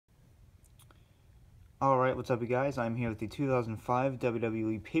Alright, what's up you guys? I'm here with the 2005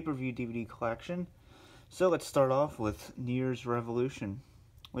 WWE Pay-Per-View DVD Collection. So let's start off with New Year's Revolution.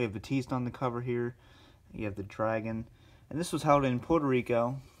 We have Batista on the cover here. You have the Dragon. And this was held in Puerto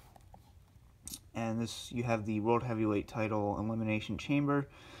Rico. And you have the World Heavyweight title Elimination Chamber.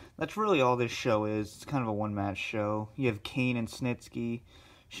 That's really all this show is. It's kind of a one-match show. You have Kane and Snitsky,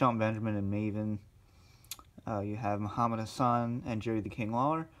 Shelton Benjamin and Maven. You have Muhammad Hassan and Jerry the King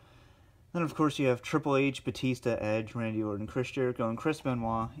Lawler. Then, of course, you have Triple H, Batista, Edge, Randy Orton, Chris Jericho, and Chris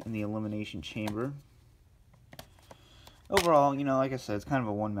Benoit in the Elimination Chamber. Overall, like I said, it's kind of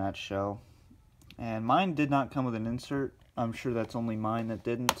a one-match show. And mine did not come with an insert. I'm sure that's only mine that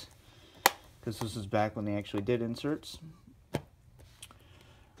didn't, because this is back when they actually did inserts.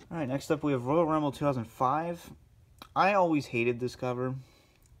 Alright, next up we have Royal Rumble 2005. I always hated this cover.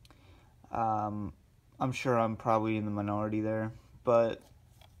 I'm sure I'm probably in the minority there, but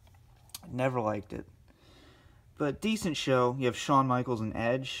never liked it. But decent show. You have Shawn Michaels and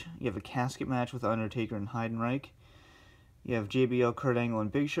Edge. You have a casket match with Undertaker and Heidenreich. You have JBL, Kurt Angle,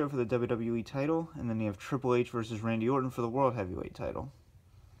 and Big Show for the WWE title. And then you have Triple H versus Randy Orton for the World Heavyweight title.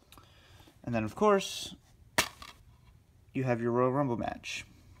 And then, of course, you have your Royal Rumble match.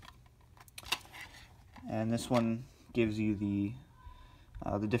 And this one gives you the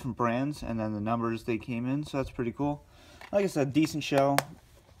different brands and then the numbers they came in. So that's pretty cool. Like I said, decent show.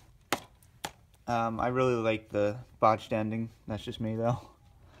 I really like the botched ending. That's just me, though.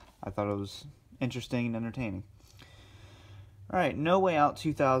 I thought it was interesting and entertaining. Alright, No Way Out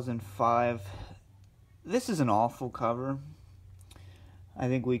 2005. This is an awful cover. I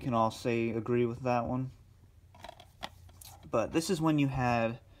think we can all agree with that one. But this is when you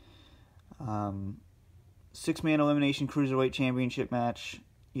had six-man elimination cruiserweight championship match.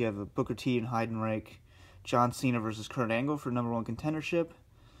 You have a Booker T and Heidenreich, John Cena versus Kurt Angle for #1 contendership.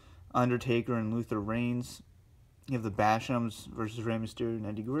 Undertaker and Luther Reigns. You have the Bashams versus Rey Mysterio and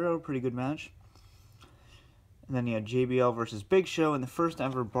Eddie Guerrero, pretty good match. And then you had JBL versus Big Show in the first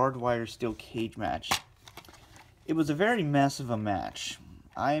ever barbed wire steel cage match. It was a very mess of a match.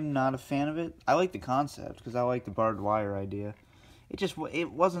 I am not a fan of it. I like the concept because I like the barbed wire idea. It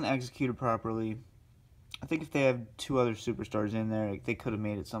wasn't executed properly. I think if they had two other superstars in there, they could have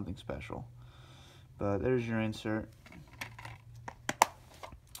made it something special. But there's your insert.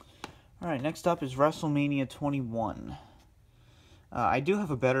 Alright, next up is WrestleMania 21. I do have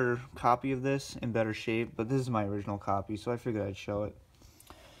a better copy of this, in better shape, but this is my original copy, so I figured I'd show it.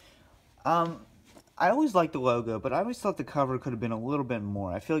 I always liked the logo, but I always thought the cover could have been a little bit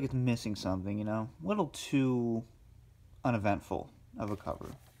more. I feel like it's missing something, A little too uneventful of a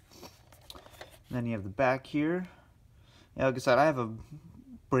cover. And then you have the back here. Yeah, like I said, I have a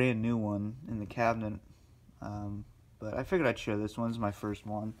brand new one in the cabinet, but I figured I'd share this one. This is my first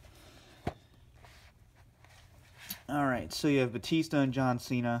one. Alright, so you have Batista and John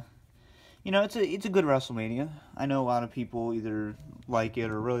Cena. It's a good WrestleMania. I know a lot of people either like it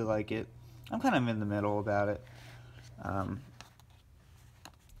or really like it. I'm kind of in the middle about it.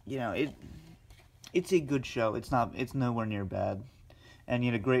 It's a good show. It's nowhere near bad. And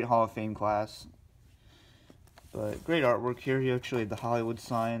you had a great Hall of Fame class. But great artwork here. You actually have the Hollywood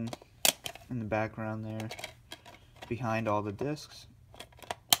sign in the background there, behind all the discs.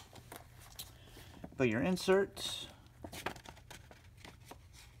 But your inserts.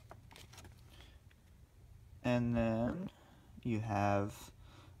 And then you have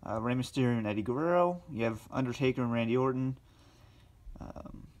Rey Mysterio and Eddie Guerrero. You have Undertaker and Randy Orton.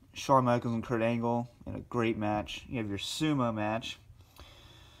 Shawn Michaels and Kurt Angle in a great match. You have your sumo match.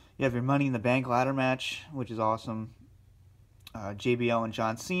 You have your Money in the Bank ladder match, which is awesome. JBL and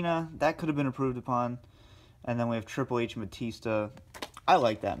John Cena. That could have been improved upon. And then we have Triple H and Batista. I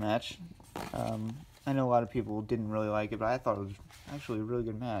like that match. I know a lot of people didn't really like it, but I thought it was actually a really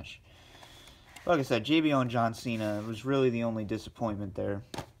good match. Like I said, JBL and John Cena was really the only disappointment there.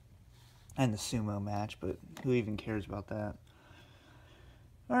 And the sumo match, but who even cares about that?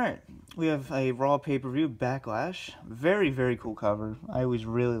 Alright, we have a Raw pay-per-view, Backlash. Very, very cool cover. I always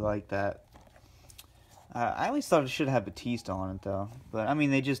really liked that. I always thought it should have Batista on it, though. But, I mean,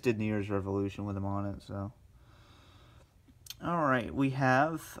 they just did New Year's Revolution with him on it, so. Alright, we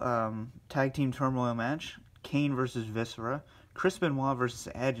have Tag Team Turmoil match. Kane versus Viscera. Chris Benoit versus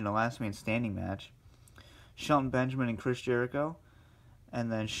Edge in a last man standing match. Shelton Benjamin and Chris Jericho.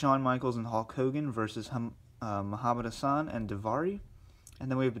 And then Shawn Michaels and Hulk Hogan versus Muhammad Hassan and Daivari. And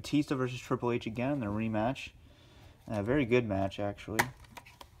then we have Batista versus Triple H again in their rematch. A very good match, actually.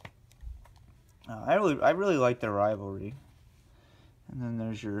 I really like their rivalry. And then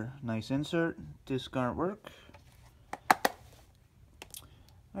there's your nice insert. Disc artwork.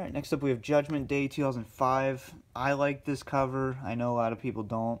 Alright, next up we have Judgment Day 2005. I like this cover. I know a lot of people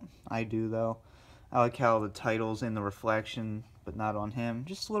don't. I do, though. I like how the title's in the reflection, but not on him.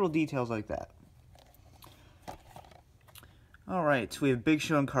 Just little details like that. Alright, so we have Big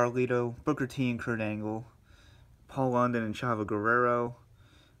Show and Carlito, Booker T and Kurt Angle, Paul London and Chavo Guerrero,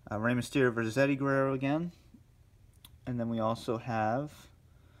 Rey Mysterio versus Eddie Guerrero again. And then we also have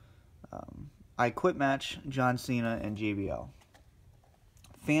I Quit match, John Cena and JBL.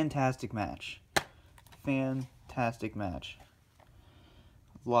 Fantastic match. Fantastic match.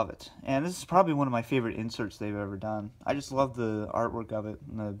 Love it. And this is probably one of my favorite inserts they've ever done. I just love the artwork of it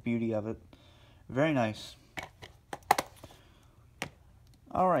and the beauty of it. Very nice.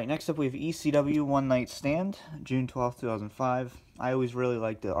 Alright, next up we have ECW One Night Stand, June 12th, 2005. I always really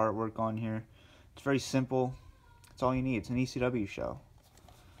like the artwork on here. It's very simple. It's all you need. It's an ECW show.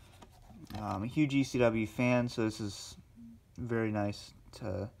 I'm a huge ECW fan, so this is very nice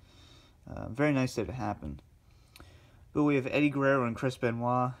that it happened. But we have Eddie Guerrero and Chris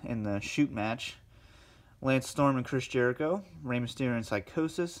Benoit in the shoot match. Lance Storm and Chris Jericho. Rey Mysterio and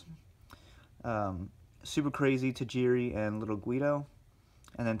Psychosis. Super Crazy, Tajiri, and Little Guido.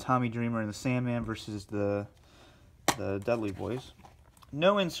 And then Tommy Dreamer and the Sandman versus the Dudley Boys.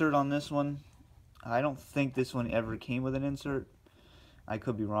 No insert on this one. I don't think this one ever came with an insert. I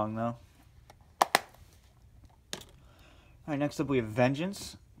could be wrong, though. Alright, next up we have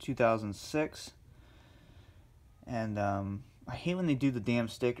Vengeance, 2006. And I hate when they do the damn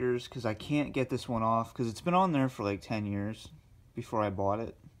stickers, because I can't get this one off, because it's been on there for like 10 years before I bought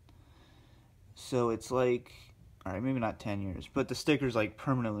it. So it's like, alright, maybe not 10 years, but the sticker's like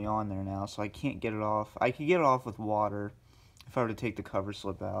permanently on there now, so I can't get it off. I could get it off with water if I were to take the cover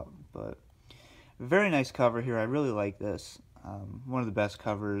slip out, but very nice cover here. I really like this. One of the best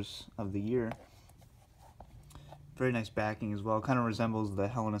covers of the year. Very nice backing as well. Kind of resembles the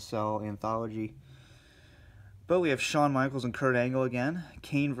Hell in a Cell anthology. But we have Shawn Michaels and Kurt Angle again.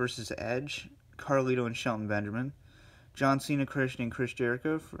 Kane versus Edge. Carlito and Shelton Benjamin. John Cena, Christian, and Chris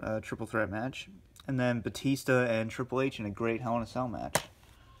Jericho for a triple threat match. And then Batista and Triple H in a great Hell in a Cell match.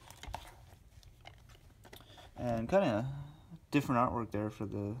 And kind of different artwork there for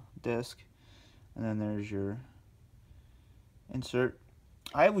the disc. And then there's your insert.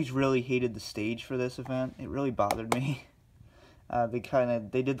 I always really hated the stage for this event. It really bothered me. They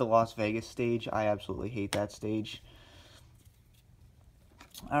did the Las Vegas stage. I absolutely hate that stage.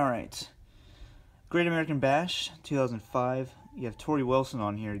 Alright. Great American Bash, 2005. You have Tori Wilson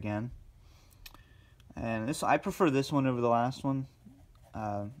on here again. And this, I prefer this one over the last one.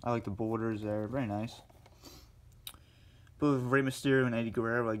 I like the borders there. Very nice. But with Rey Mysterio and Eddie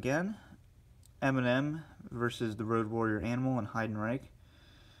Guerrero again. Eminem versus the Road Warrior Animal and Heidenreich.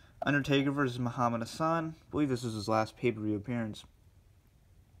 Undertaker versus Muhammad Hassan. I believe this was his last pay-per-view appearance.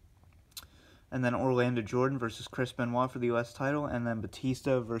 And then Orlando Jordan versus Chris Benoit for the U.S. title. And then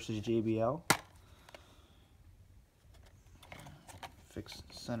Batista versus JBL.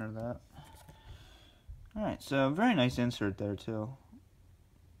 Center that. Alright, so very nice insert there, too.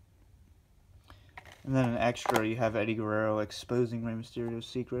 And then an extra, you have Eddie Guerrero exposing Rey Mysterio's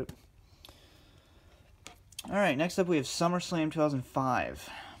secret. Alright, next up we have SummerSlam 2005.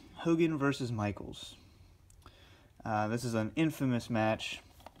 Hogan versus Michaels. This is an infamous match.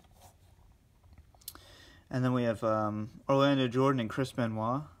 And then we have Orlando Jordan and Chris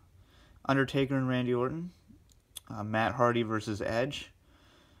Benoit. Undertaker and Randy Orton. Matt Hardy versus Edge.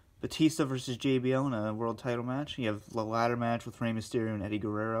 Batista versus JBL in a world title match. You have the ladder match with Rey Mysterio and Eddie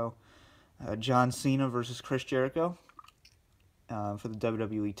Guerrero. John Cena versus Chris Jericho for the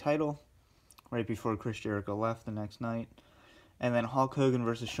WWE title. Right before Chris Jericho left the next night. And then Hulk Hogan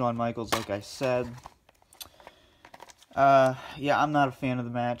versus Shawn Michaels, like I said. Yeah, I'm not a fan of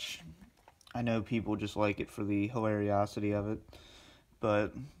the match. I know people just like it for the hilariosity of it.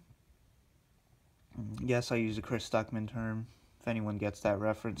 But, yes, I use a Chris Stuckman term, if anyone gets that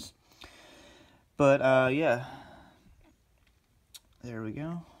reference. But, yeah. There we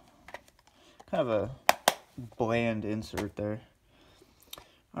go. Kind of a bland insert there.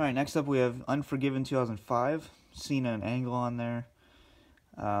 Alright, next up we have Unforgiven 2005. Cena and Angle on there.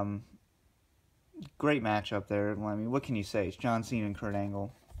 Great match up there. I mean, what can you say? It's John Cena and Kurt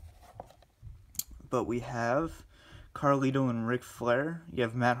Angle. But we have Carlito and Ric Flair. You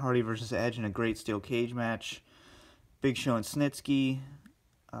have Matt Hardy versus Edge in a great steel cage match. Big Show and Snitsky.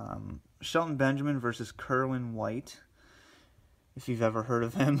 Shelton Benjamin versus Kerwin White, if you've ever heard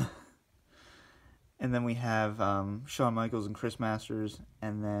of him. And then we have Shawn Michaels and Chris Masters,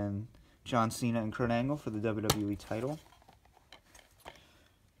 and then John Cena and Kurt Angle for the WWE title.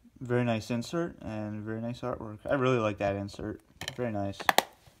 Very nice insert, and very nice artwork. I really like that insert. Very nice.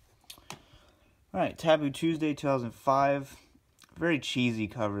 Alright, Taboo Tuesday 2005. Very cheesy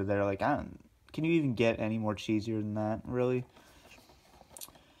cover there. Like, can you even get any more cheesier than that, really?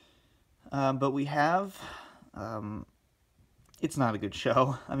 But we have, it's not a good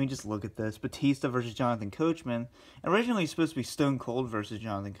show. I mean, just look at this. Batista versus Jonathan Coachman. Originally supposed to be Stone Cold versus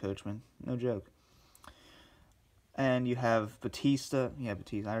Jonathan Coachman. No joke. And you have Batista. Yeah,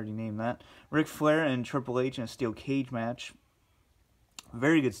 Batista. I already named that. Ric Flair and Triple H in a steel cage match.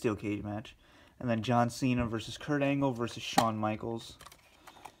 Very good steel cage match. And then John Cena versus Kurt Angle versus Shawn Michaels.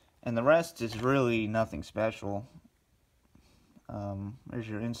 And the rest is really nothing special. There's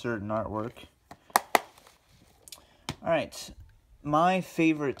your insert and artwork. Alright. My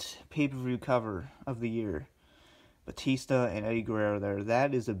favorite pay-per-view cover of the year. Batista and Eddie Guerrero there.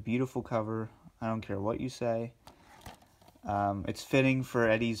 That is a beautiful cover. I don't care what you say. It's fitting for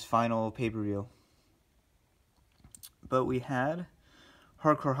Eddie's final pay-per-view. But we had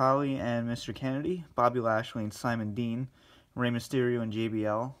Hardcore Holly and Mr. Kennedy, Bobby Lashley and Simon Dean, Rey Mysterio and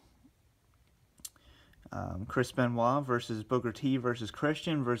JBL, Chris Benoit versus Booker T versus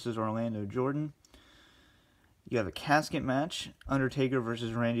Christian versus Orlando Jordan. You have a casket match, Undertaker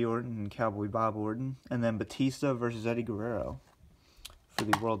versus Randy Orton and Cowboy Bob Orton, and then Batista versus Eddie Guerrero for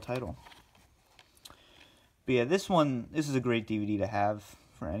the world title. But yeah, this is a great DVD to have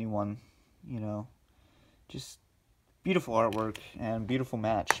for anyone, you know. Just beautiful artwork and beautiful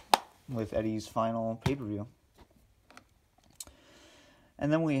match with Eddie's final pay-per-view.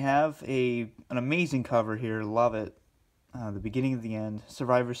 And then we have an amazing cover here, love it. The beginning of the end,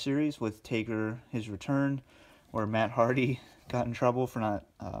 Survivor Series with Taker, his return, where Matt Hardy got in trouble for not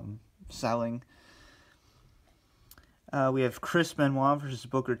selling. We have Chris Benoit versus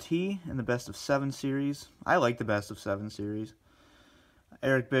Booker T in the Best of 7 series. I like the Best of 7 series.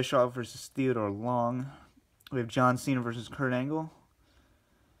 Eric Bischoff versus Theodore Long. We have John Cena versus Kurt Angle.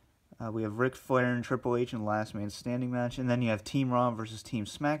 We have Ric Flair and Triple H in the Last Man Standing match. And then you have Team Raw versus Team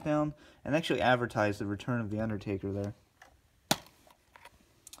SmackDown. And actually advertised the return of The Undertaker there.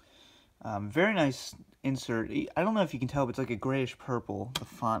 Very nice insert. I don't know if you can tell, but it's like a grayish purple, the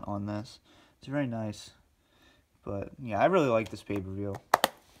font on this. It's very nice. But, yeah, I really like this pay-per-view.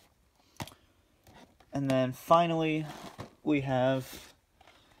 And then, finally, we have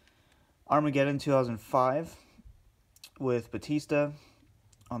Armageddon 2005 with Batista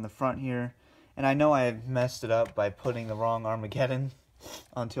on the front here. And I know I have messed it up by putting the wrong Armageddon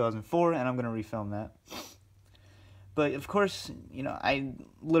on 2004, and I'm going to refilm that. But, of course, you know, I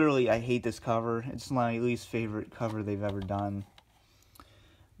hate this cover. It's my least favorite cover they've ever done.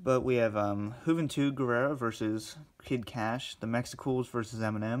 But we have Juventud Guerrera versus Kid Cash, the Mexicools versus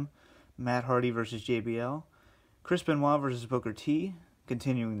Eminem, Matt Hardy versus JBL, Chris Benoit versus Booker T,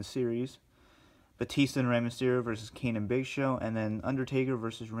 continuing the series, Batista and Rey Mysterio versus Kane and Big Show, and then Undertaker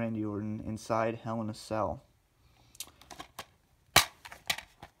versus Randy Orton inside Hell in a Cell.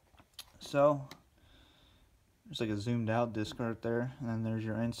 So, there's like a zoomed out disc art there, and then there's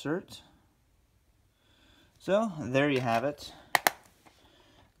your insert. So, there you have it.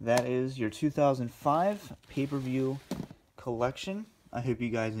 That is your 2005 pay-per-view collection. I hope you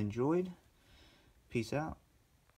guys enjoyed. Peace out.